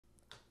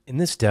In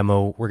this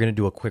demo, we're going to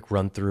do a quick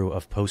run through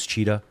of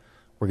Cheetah.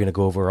 We're going to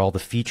go over all the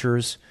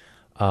features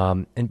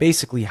and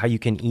basically how you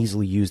can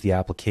easily use the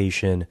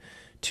application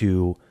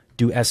to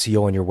do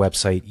SEO on your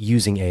website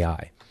using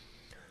AI.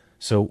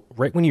 So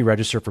right when you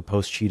register for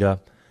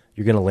Cheetah,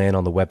 you're going to land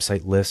on the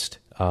website list.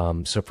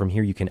 So from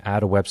here, you can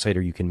add a website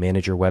or you can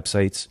manage your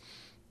websites.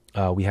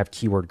 We have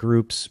keyword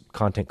groups,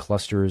 content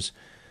clusters,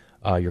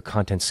 your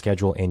content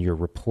schedule, and your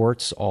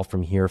reports, all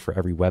from here for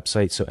every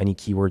website. So any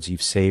keywords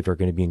you've saved are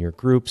going to be in your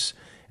groups.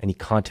 Any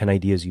content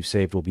ideas you've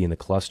saved will be in the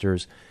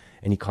clusters.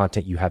 Any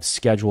content you have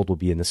scheduled will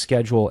be in the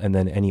schedule, and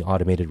then any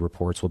automated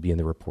reports will be in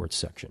the reports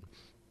section.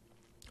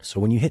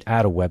 So when you hit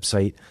add a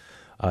website,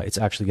 it's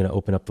actually going to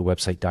open up the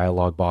website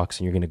dialog box,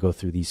 and you're going to go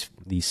through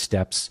these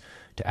steps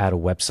to add a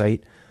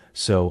website.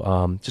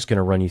 So just going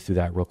to run you through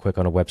that real quick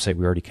on a website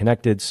we already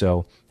connected.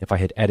 So if I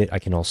hit edit, I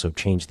can also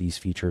change these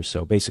features.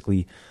 So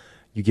basically,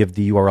 you give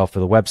the URL for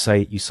the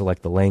website, you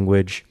select the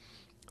language,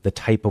 the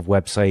type of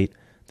website,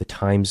 the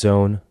time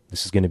zone.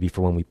 This is going to be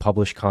for when we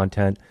publish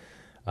content.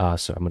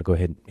 So I'm going to go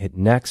ahead and hit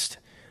next.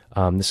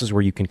 This is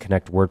where you can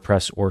connect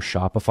WordPress or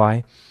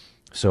Shopify.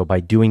 So by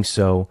doing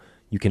so,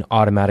 you can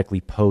automatically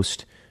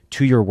post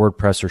to your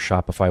WordPress or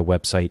Shopify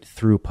website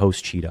through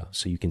Cheetah.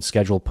 So you can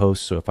schedule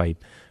posts. So if I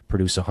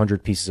produce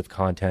 100 pieces of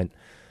content,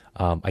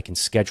 I can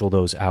schedule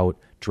those out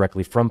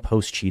directly from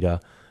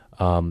Cheetah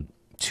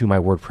to my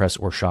WordPress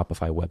or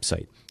Shopify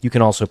website. You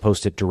can also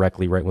post it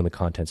directly right when the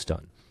content's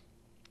done.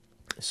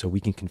 So we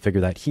can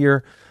configure that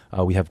here.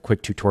 We have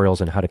quick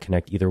tutorials on how to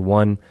connect either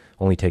one.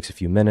 Only takes a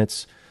few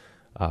minutes.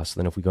 So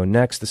then if we go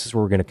next, this is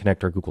where we're going to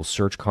connect our Google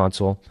Search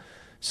Console.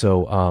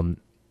 So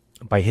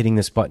by hitting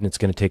this button, it's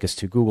going to take us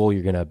to Google.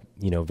 You're going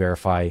to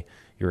verify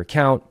your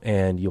account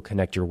and you'll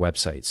connect your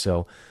website.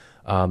 So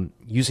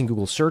using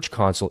Google Search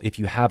Console, if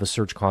you have a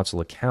Search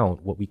Console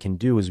account, what we can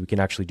do is we can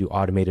actually do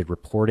automated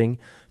reporting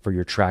for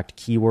your tracked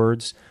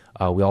keywords.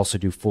 We also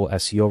do full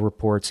SEO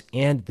reports,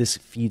 and this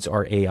feeds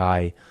our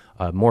AI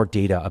more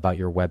data about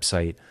your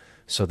website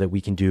so that we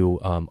can do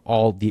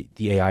all the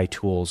AI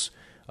tools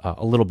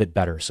a little bit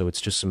better. So it's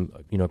just some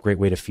great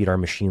way to feed our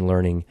machine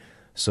learning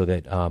so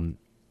that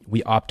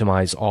we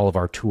optimize all of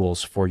our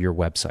tools for your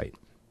website.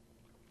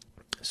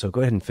 So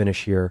go ahead and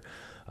finish here.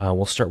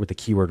 We'll start with the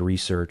keyword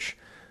research.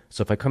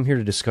 So if I come here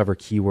to discover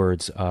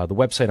keywords, the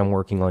website I'm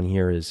working on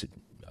here is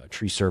a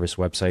tree service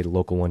website, a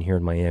local one here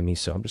in Miami.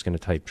 So I'm just going to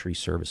type tree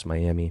service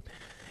Miami.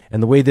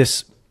 And the way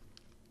this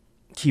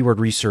keyword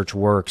research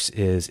works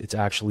is it's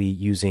actually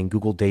using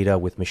Google data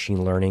with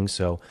machine learning.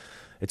 So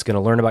it's going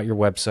to learn about your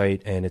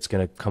website and it's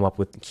going to come up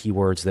with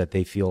keywords that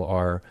they feel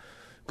are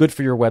good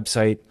for your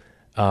website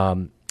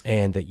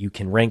and that you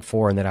can rank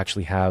for and that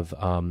actually have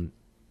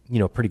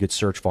pretty good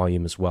search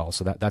volume as well.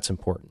 So that's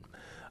important.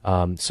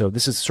 So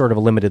this is sort of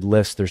a limited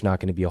list. There's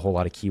not going to be a whole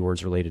lot of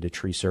keywords related to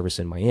tree service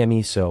in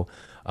Miami. So,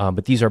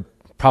 but these are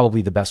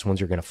probably the best ones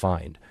you're going to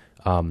find.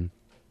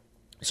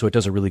 So it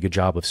does a really good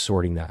job of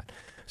sorting that.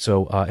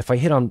 So if I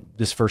hit on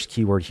this first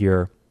keyword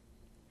here,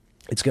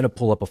 it's going to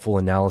pull up a full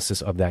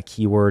analysis of that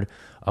keyword.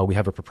 We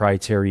have a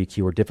proprietary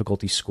keyword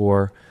difficulty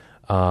score.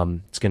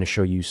 It's going to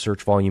show you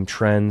search volume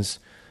trends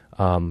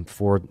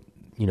for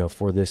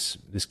this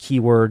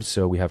keyword.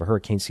 So we have a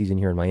hurricane season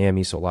here in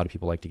Miami, so a lot of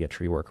people like to get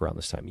tree work around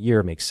this time of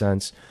year. It makes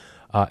sense.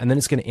 And then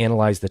it's going to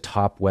analyze the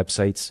top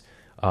websites,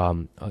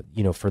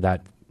 for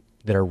that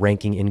are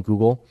ranking in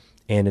Google,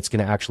 and it's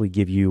going to actually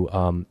give you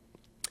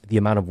the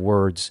amount of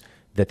words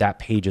that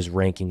page is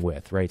ranking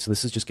with, right? So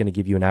this is just going to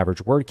give you an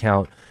average word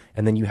count,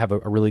 and then you have a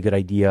really good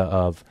idea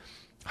of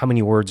how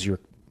many words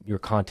your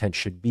content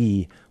should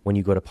be when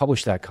you go to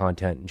publish that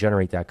content and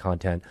generate that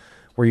content,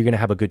 where you're going to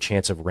have a good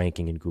chance of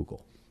ranking in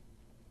Google.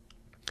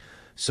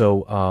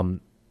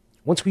 So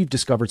once we've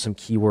discovered some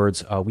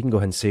keywords, we can go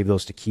ahead and save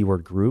those to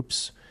keyword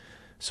groups.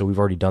 So we've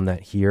already done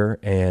that here,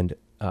 and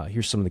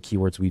here's some of the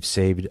keywords we've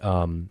saved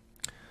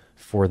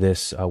for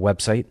this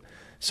website.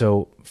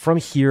 So from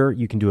here,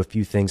 you can do a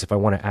few things. If I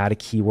want to add a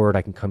keyword,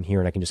 I can come here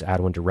and I can just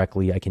add one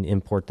directly. I can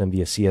import them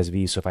via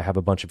CSV. So if I have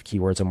a bunch of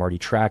keywords I'm already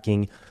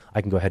tracking,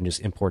 I can go ahead and just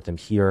import them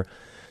here.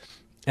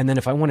 And then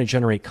if I want to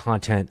generate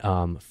content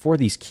for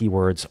these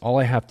keywords, all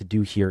I have to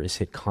do here is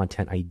hit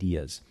Content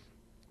Ideas.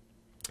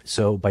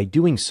 So by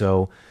doing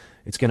so,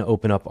 it's going to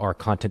open up our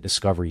Content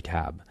Discovery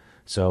tab.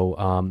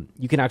 So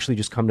you can actually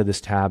just come to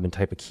this tab and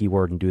type a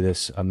keyword and do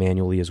this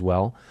manually as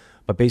well.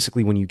 But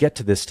basically, when you get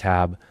to this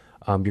tab,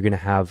 you're going to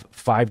have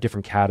 5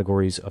 different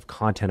categories of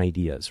content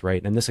ideas,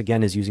 right? And this,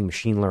 again, is using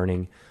machine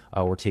learning.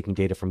 We're taking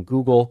data from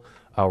Google.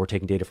 We're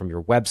taking data from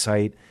your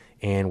website,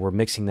 and we're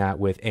mixing that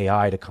with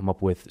AI to come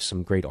up with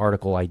some great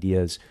article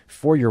ideas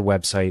for your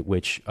website,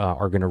 which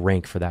are going to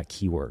rank for that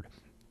keyword.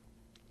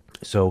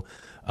 So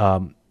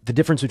the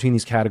difference between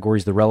these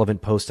categories, the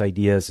relevant post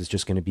ideas, is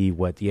just going to be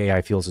what the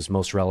AI feels is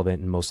most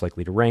relevant and most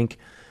likely to rank.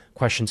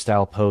 Question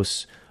style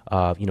posts,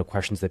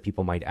 questions that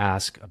people might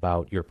ask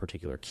about your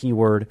particular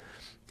keyword.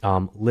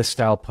 List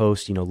style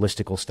posts,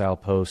 listicle style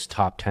posts,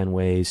 top 10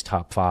 ways,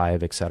 top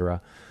 5,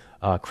 etc.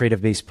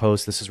 Creative based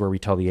posts, this is where we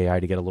tell the AI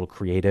to get a little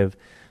creative.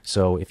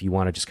 So if you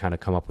want to just kind of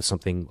come up with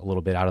something a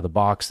little bit out of the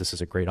box, this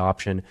is a great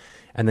option.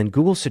 And then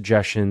Google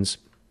Suggestions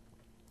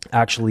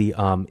actually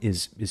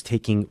is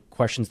taking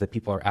questions that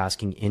people are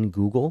asking in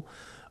Google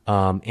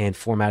and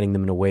formatting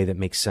them in a way that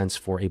makes sense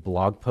for a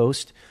blog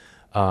post,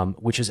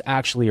 which is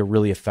actually a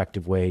really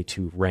effective way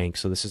to rank.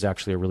 So this is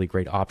actually a really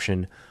great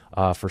option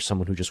for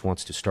someone who just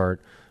wants to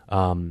start,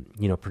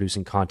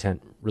 producing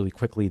content really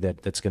quickly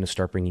that's going to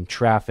start bringing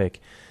traffic.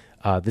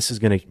 This is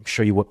going to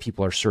show you what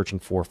people are searching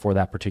for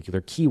that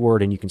particular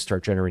keyword, and you can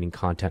start generating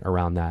content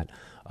around that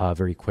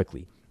very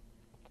quickly.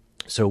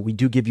 So we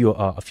do give you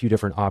a few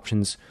different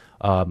options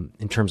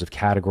in terms of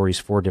categories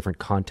for different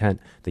content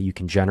that you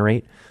can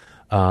generate.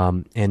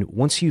 And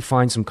once you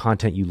find some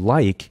content you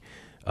like,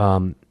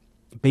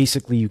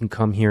 basically you can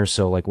come here.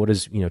 So like, what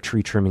is,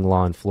 tree trimming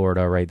law in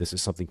Florida, right? This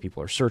is something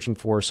people are searching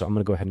for. So I'm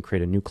going to go ahead and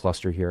create a new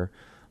cluster here.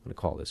 I'm going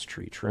to call this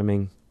tree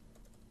trimming.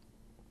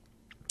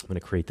 I'm going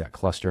to create that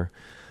cluster.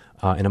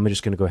 And I'm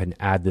just going to go ahead and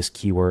add this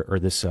keyword or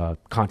this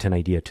content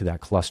idea to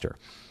that cluster.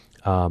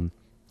 Our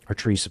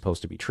tree is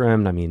supposed to be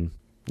trimmed. I mean,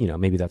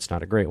 maybe that's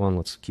not a great one.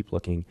 Let's keep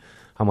looking.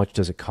 How much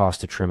does it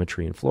cost to trim a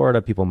tree in Florida?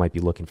 People might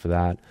be looking for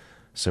that.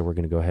 So we're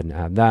going to go ahead and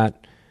add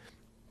that.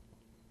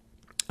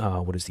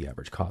 What is the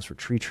average cost for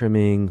tree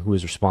trimming? Who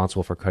is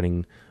responsible for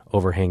cutting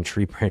overhang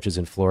tree branches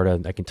in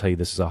Florida? I can tell you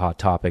this is a hot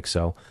topic,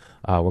 so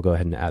we'll go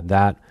ahead and add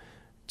that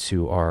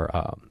to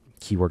our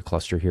keyword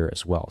cluster here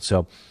as well.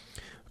 So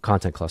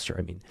content cluster,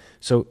 I mean.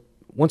 So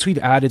once we've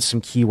added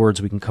some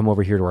keywords, we can come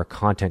over here to our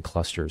content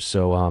clusters.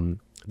 So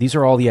these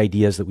are all the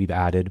ideas that we've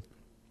added.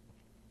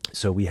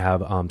 So we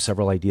have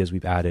several ideas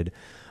we've added.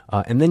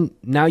 And then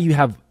now you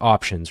have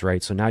options,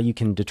 right? So now you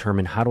can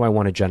determine, how do I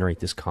want to generate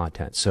this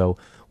content? So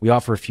we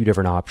offer a few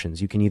different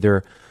options. You can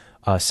either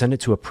send it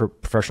to a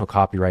professional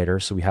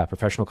copywriter. So we have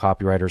professional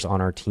copywriters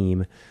on our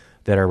team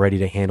that are ready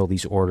to handle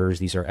these orders.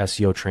 These are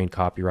SEO trained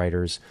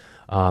copywriters.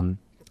 And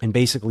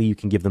basically you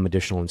can give them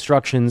additional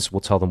instructions.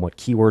 We'll tell them what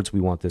keywords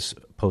we want this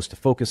post to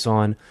focus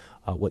on,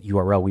 what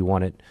URL we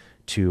want it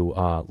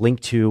to link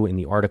to in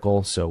the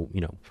article. So,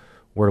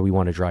 where do we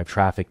want to drive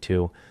traffic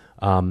to?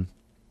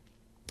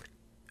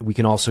 We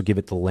can also give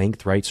it the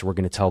length, right? So we're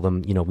going to tell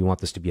them, we want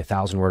this to be a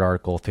 1,000-word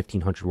article,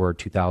 1,500 word,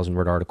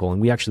 2,000-word article. And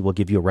we actually will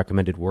give you a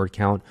recommended word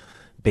count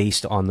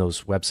based on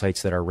those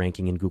websites that are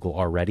ranking in Google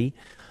already.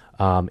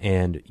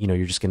 And,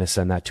 you're just going to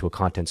send that to a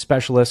content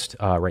specialist.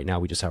 Right now,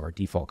 we just have our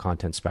default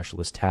content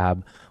specialist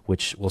tab,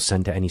 which we'll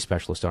send to any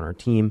specialist on our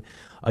team.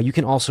 You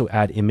can also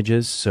add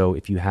images. So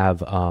if you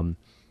have,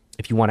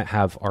 if you want to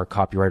have our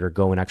copywriter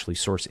go and actually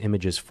source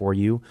images for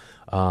you,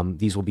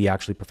 these will be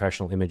actually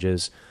professional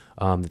images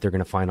that they're going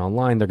to find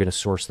online. They're going to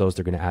source those.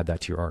 They're going to add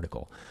that to your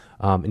article.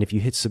 And if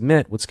you hit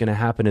submit, what's going to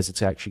happen is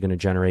it's actually going to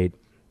generate,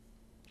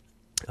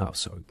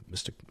 so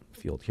missed a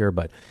field here,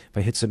 but if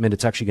I hit submit,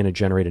 it's actually going to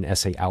generate an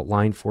essay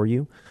outline for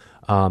you.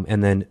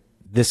 And then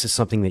this is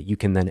something that you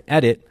can then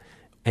edit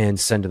and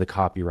send to the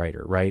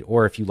copywriter, right?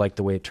 Or if you like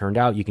the way it turned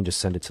out, you can just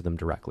send it to them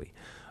directly.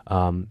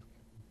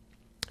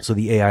 So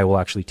the AI will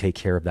actually take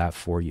care of that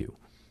for you.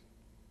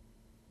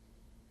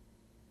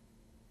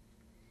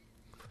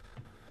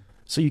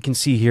 So you can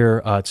see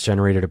here, it's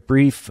generated a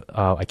brief.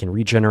 I can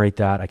regenerate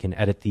that. I can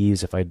edit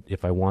these if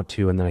I want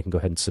to, and then I can go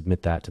ahead and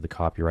submit that to the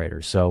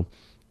copywriter. So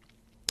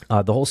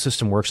the whole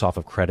system works off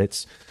of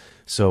credits.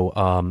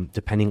 So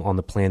depending on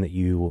the plan that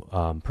you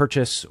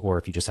purchase, or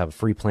if you just have a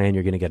free plan,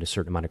 you're going to get a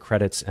certain amount of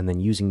credits, and then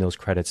using those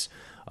credits,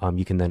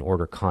 you can then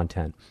order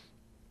content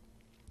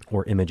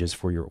or images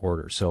for your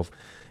order. So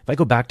if I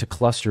go back to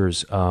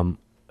clusters,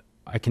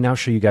 I can now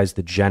show you guys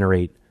the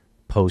generate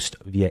post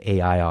via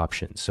AI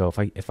option. So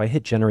if I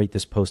hit generate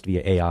this post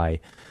via AI,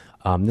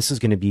 this is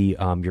going to be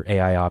your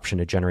AI option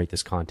to generate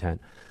this content.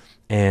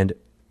 And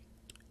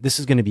this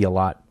is going to be a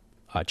lot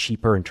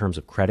cheaper in terms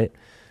of credit.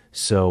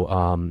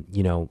 So,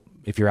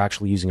 if you're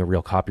actually using a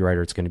real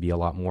copywriter, it's going to be a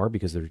lot more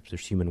because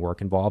there's human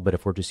work involved. But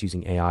if we're just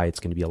using AI, it's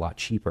going to be a lot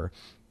cheaper.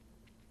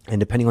 And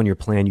depending on your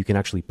plan, you can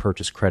actually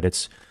purchase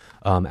credits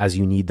as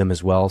you need them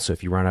as well. So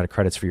if you run out of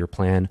credits for your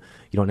plan,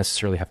 you don't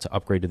necessarily have to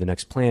upgrade to the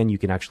next plan. You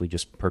can actually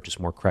just purchase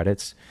more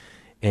credits.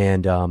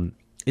 And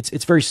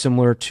it's very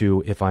similar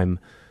to if I'm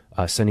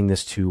sending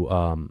this to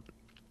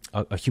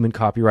a human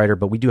copywriter,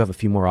 but we do have a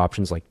few more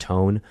options like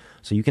tone.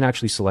 So you can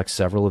actually select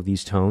several of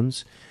these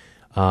tones,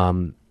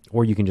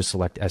 or you can just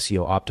select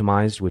SEO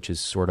optimized, which is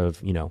sort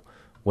of,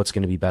 what's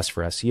going to be best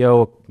for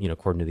SEO,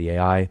 according to the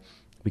AI.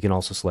 We can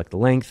also select the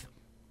length.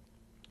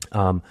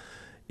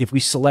 If we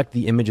select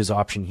the images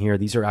option here,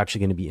 these are actually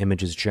going to be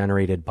images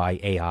generated by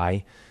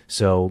AI.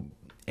 So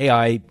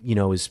AI,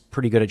 is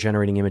pretty good at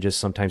generating images.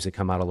 Sometimes they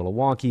come out a little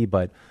wonky,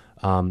 but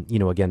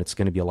again, it's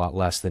going to be a lot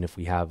less than if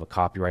we have a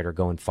copywriter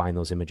go and find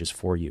those images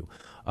for you.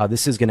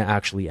 This is going to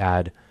actually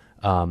add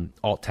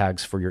alt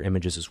tags for your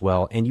images as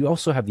well. And you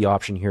also have the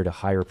option here to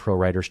hire pro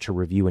writers to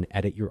review and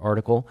edit your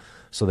article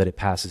so that it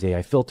passes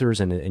AI filters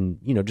and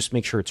just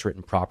make sure it's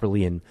written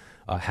properly and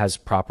has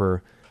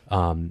proper,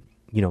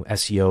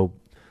 SEO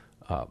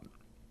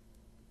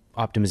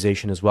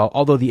optimization as well,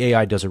 although the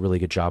AI does a really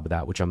good job of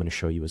that, which I'm going to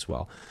show you as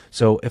well.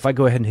 So if I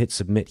go ahead and hit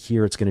submit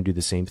here, it's going to do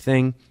the same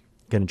thing,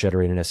 going to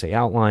generate an essay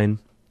outline.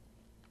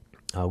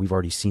 We've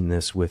already seen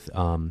this with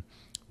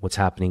what's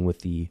happening with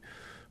the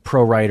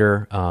pro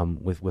writer,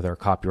 with our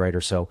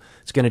copywriter. So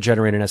it's going to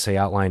generate an essay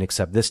outline,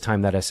 except this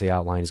time that essay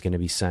outline is going to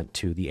be sent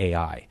to the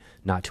AI,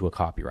 not to a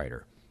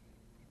copywriter.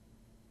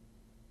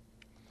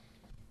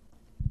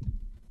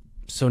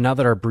 So now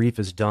that our brief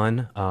is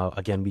done,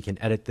 again, we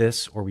can edit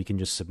this, or we can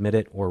just submit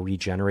it or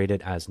regenerate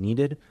it as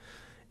needed.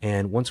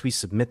 And once we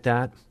submit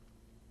that,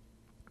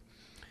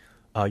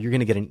 you're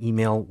going to get an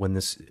email when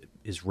this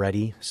is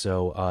ready.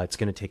 So it's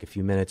going to take a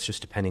few minutes,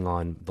 just depending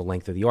on the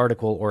length of the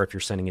article, or if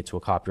you're sending it to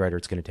a copywriter,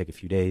 it's going to take a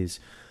few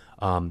days.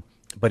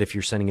 But if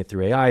you're sending it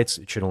through AI, it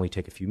should only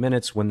take a few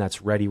minutes. When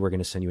that's ready, we're going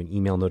to send you an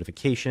email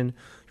notification.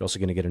 You're also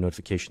going to get a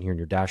notification here in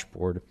your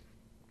dashboard.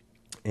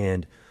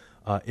 And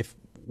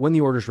when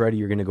the order's ready,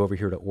 you're going to go over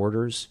here to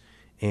orders,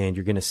 and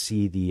you're going to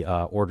see the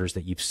orders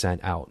that you've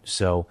sent out.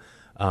 So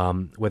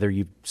whether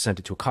you've sent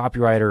it to a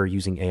copywriter or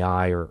using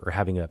AI, or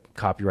having a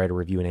copywriter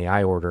review an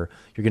AI order,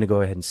 you're going to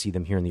go ahead and see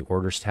them here in the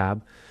orders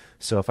tab.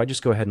 So if I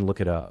just go ahead and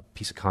look at a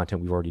piece of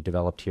content we've already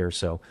developed here.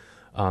 So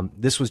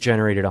this was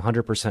generated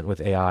 100% with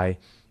AI.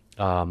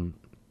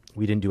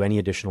 We didn't do any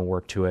additional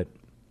work to it.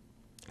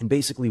 And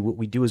basically what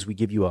we do is we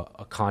give you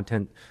a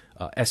content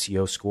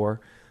SEO score.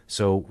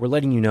 So we're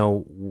letting you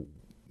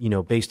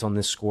know, based on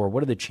this score,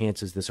 what are the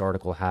chances this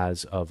article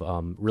has of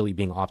really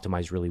being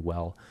optimized really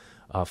well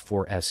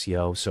for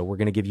SEO. So we're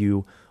going to give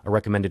you a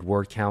recommended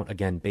word count,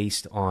 again,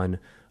 based on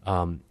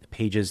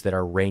pages that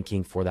are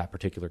ranking for that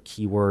particular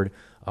keyword.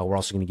 We're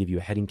also going to give you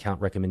a heading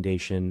count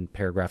recommendation,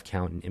 paragraph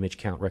count, and image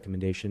count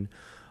recommendation.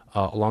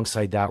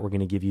 Alongside that, we're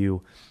going to give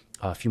you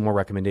a few more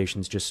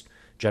recommendations, just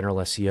general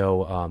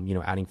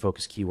SEO, adding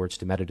focus keywords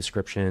to meta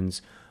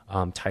descriptions,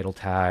 title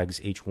tags,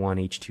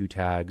 H1, H2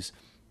 tags,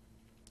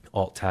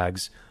 alt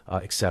tags,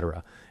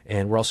 etc.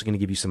 And we're also going to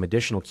give you some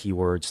additional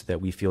keywords that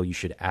we feel you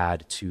should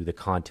add to the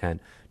content,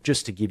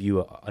 just to give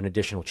you an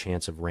additional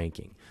chance of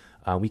ranking.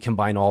 We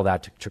combine all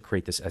that to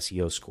create this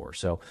SEO score.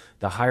 So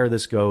the higher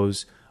this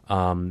goes,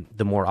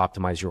 the more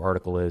optimized your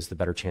article is, the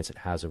better chance it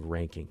has of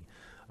ranking.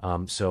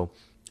 So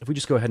if we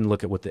just go ahead and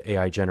look at what the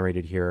AI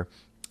generated here.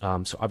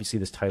 So obviously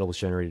this title was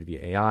generated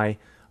via AI.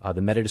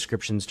 The meta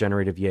description's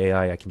generated via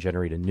AI. I can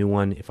generate a new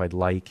one if I'd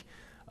like.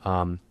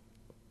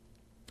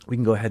 We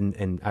can go ahead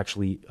and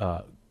actually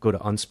go to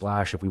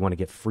Unsplash. If we want to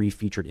get free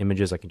featured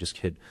images, I can just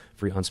hit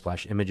free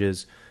Unsplash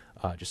images.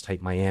 Just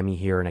type Miami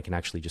here, and I can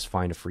actually just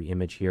find a free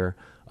image here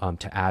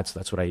to add. So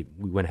that's what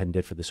we went ahead and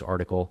did for this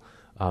article.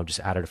 Just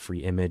added a free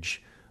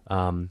image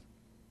for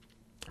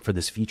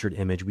this featured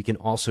image. We can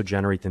also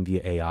generate them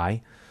via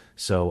AI.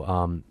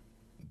 So,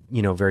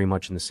 very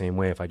much in the same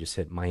way, if I just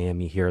hit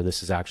Miami here,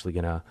 this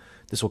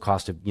will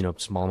cost a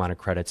small amount of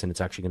credits, and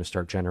it's actually going to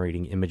start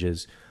generating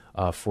images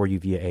for you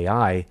via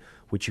AI,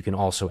 which you can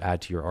also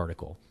add to your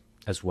article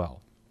as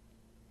well.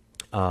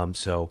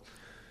 So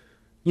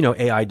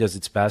AI does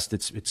its best.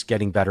 It's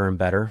getting better and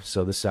better.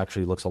 So this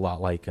actually looks a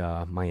lot like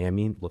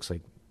Miami. It looks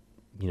like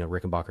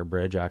Rickenbacker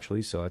Bridge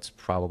actually. So that's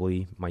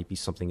probably might be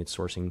something it's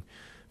sourcing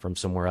from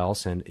somewhere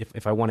else. And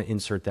if I want to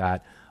insert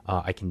that,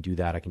 I can do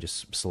that. I can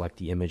just select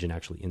the image and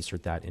actually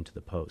insert that into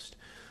the post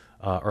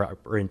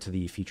or into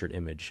the featured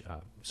image.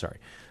 So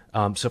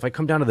if I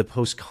come down to the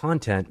post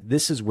content,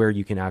 this is where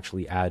you can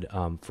actually add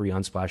free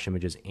Unsplash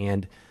images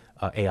and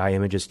AI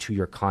images to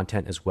your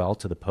content as well,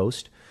 to the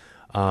post.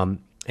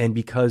 And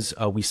because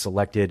we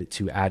selected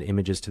to add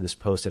images to this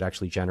post, it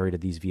actually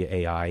generated these via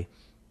AI.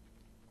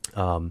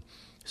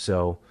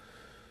 So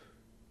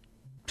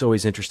it's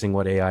always interesting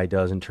what AI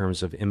does in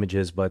terms of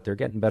images, but they're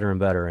getting better and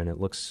better, and it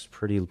looks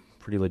pretty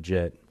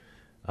legit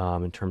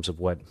in terms of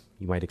what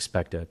you might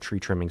expect a tree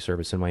trimming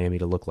service in Miami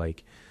to look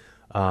like.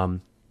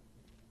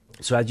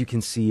 So as you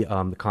can see,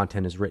 the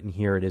content is written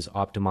here. It is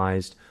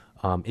optimized.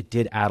 It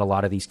did add a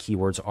lot of these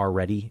keywords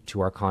already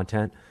to our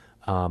content,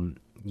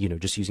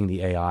 just using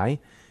the AI.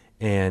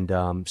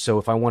 And so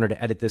if I wanted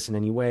to edit this in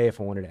any way, if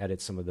I wanted to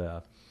edit some of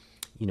the,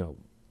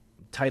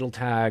 title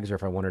tags, or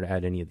if I wanted to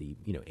add any of the,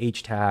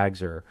 H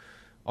tags or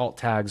alt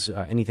tags,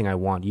 anything I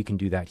want, you can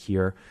do that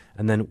here.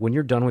 And then when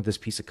you're done with this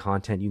piece of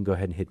content, you can go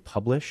ahead and hit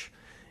publish.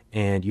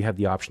 And you have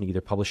the option to either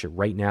publish it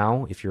right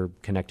now if you're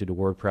connected to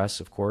WordPress,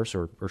 of course,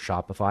 or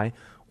Shopify,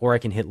 or I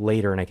can hit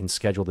later and I can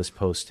schedule this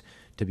post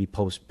to be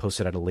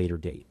posted at a later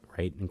date,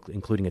 right?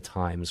 Including a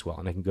time as well.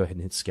 And I can go ahead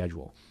and hit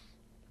schedule.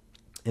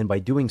 And by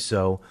doing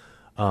so,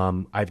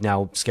 I've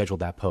now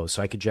scheduled that post.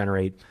 So I could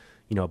generate,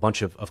 a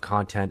bunch of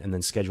content and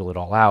then schedule it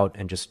all out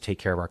and just take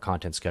care of our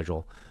content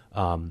schedule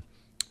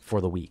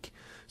for the week.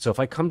 So if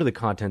I come to the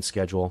content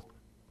schedule,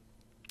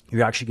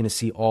 you're actually going to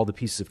see all the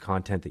pieces of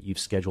content that you've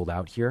scheduled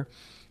out here.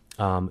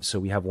 So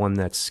we have one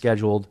that's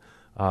scheduled.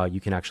 You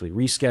can actually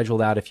reschedule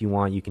that if you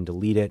want. You can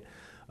delete it.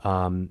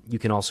 You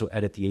can also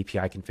edit the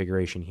API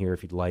configuration here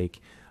if you'd like,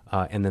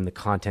 and then the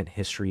content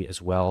history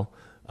as well.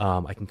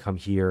 I can come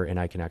here and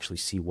I can actually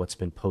see what's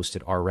been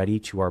posted already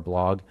to our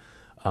blog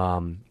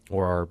or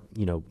our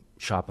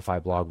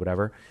Shopify blog,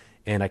 whatever.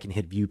 and I can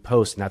hit view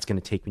post, and that's going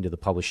to take me to the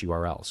publish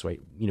URL. So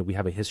we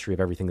have a history of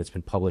everything that's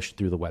been published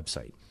through the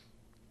website.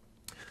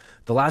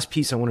 The last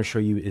piece I want to show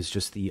you is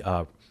just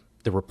the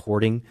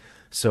reporting.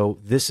 So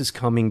this is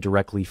coming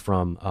directly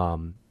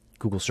from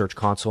Google Search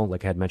Console,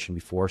 like I had mentioned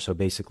before. So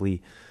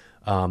basically,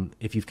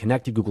 if you've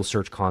connected Google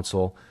Search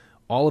Console,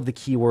 all of the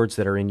keywords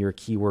that are in your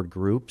keyword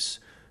groups,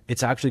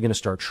 it's actually going to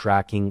start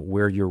tracking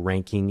where you're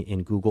ranking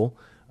in Google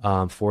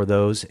for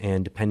those.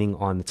 And depending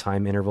on the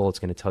time interval, it's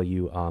going to tell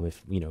you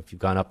if you've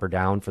gone up or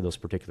down for those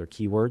particular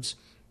keywords.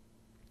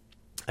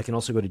 I can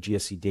also go to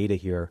GSC data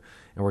here,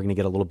 and we're going to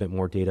get a little bit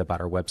more data about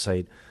our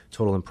website: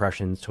 total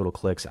impressions, total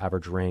clicks,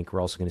 average rank.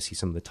 We're also going to see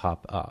some of the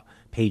top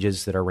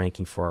pages that are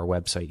ranking for our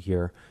website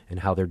here and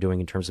how they're doing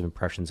in terms of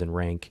impressions and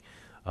rank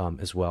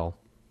as well.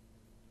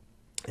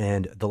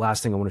 And the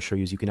last thing I want to show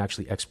you is you can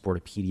actually export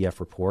a PDF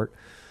report.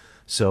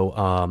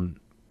 So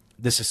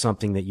this is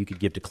something that you could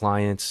give to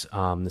clients.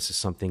 This is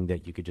something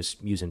that you could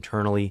just use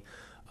internally.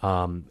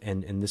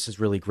 And this is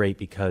really great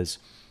because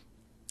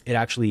it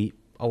actually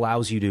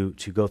allows you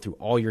to go through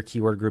all your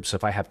keyword groups. So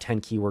if I have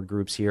 10 keyword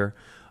groups here,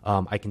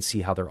 I can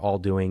see how they're all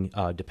doing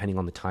depending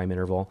on the time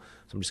interval.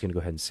 So I'm just going to go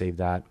ahead and save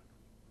that,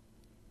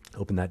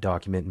 open that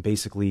document. And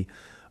basically,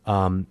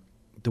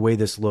 the way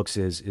this looks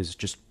is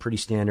just pretty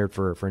standard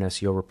for an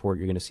SEO report.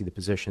 You're going to see the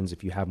positions.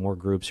 If you have more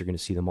groups, you're going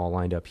to see them all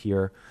lined up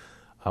here.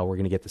 We're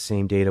going to get the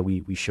same data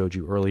we showed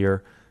you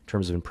earlier in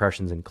terms of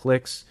impressions and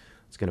clicks.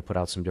 It's going to put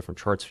out some different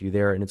charts for you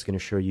there, and it's going to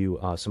show you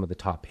some of the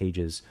top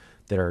pages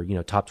that are,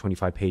 top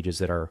 25 pages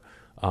that are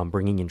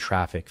bringing in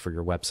traffic for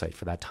your website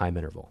for that time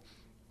interval.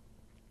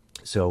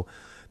 So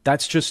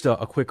that's just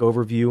a quick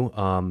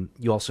overview.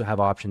 You also have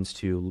options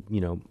to,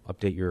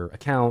 update your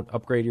account,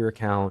 upgrade your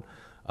account.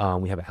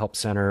 We have a help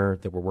center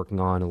that we're working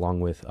on,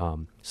 along with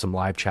some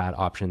live chat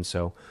options.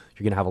 So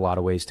you're going to have a lot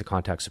of ways to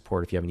contact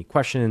support if you have any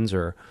questions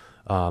or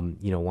want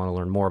to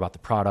learn more about the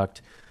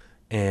product.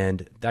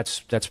 And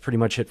that's pretty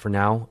much it for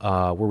now.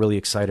 We're really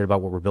excited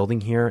about what we're building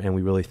here, and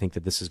we really think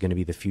that this is going to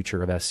be the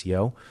future of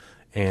SEO.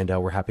 And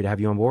we're happy to have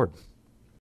you on board.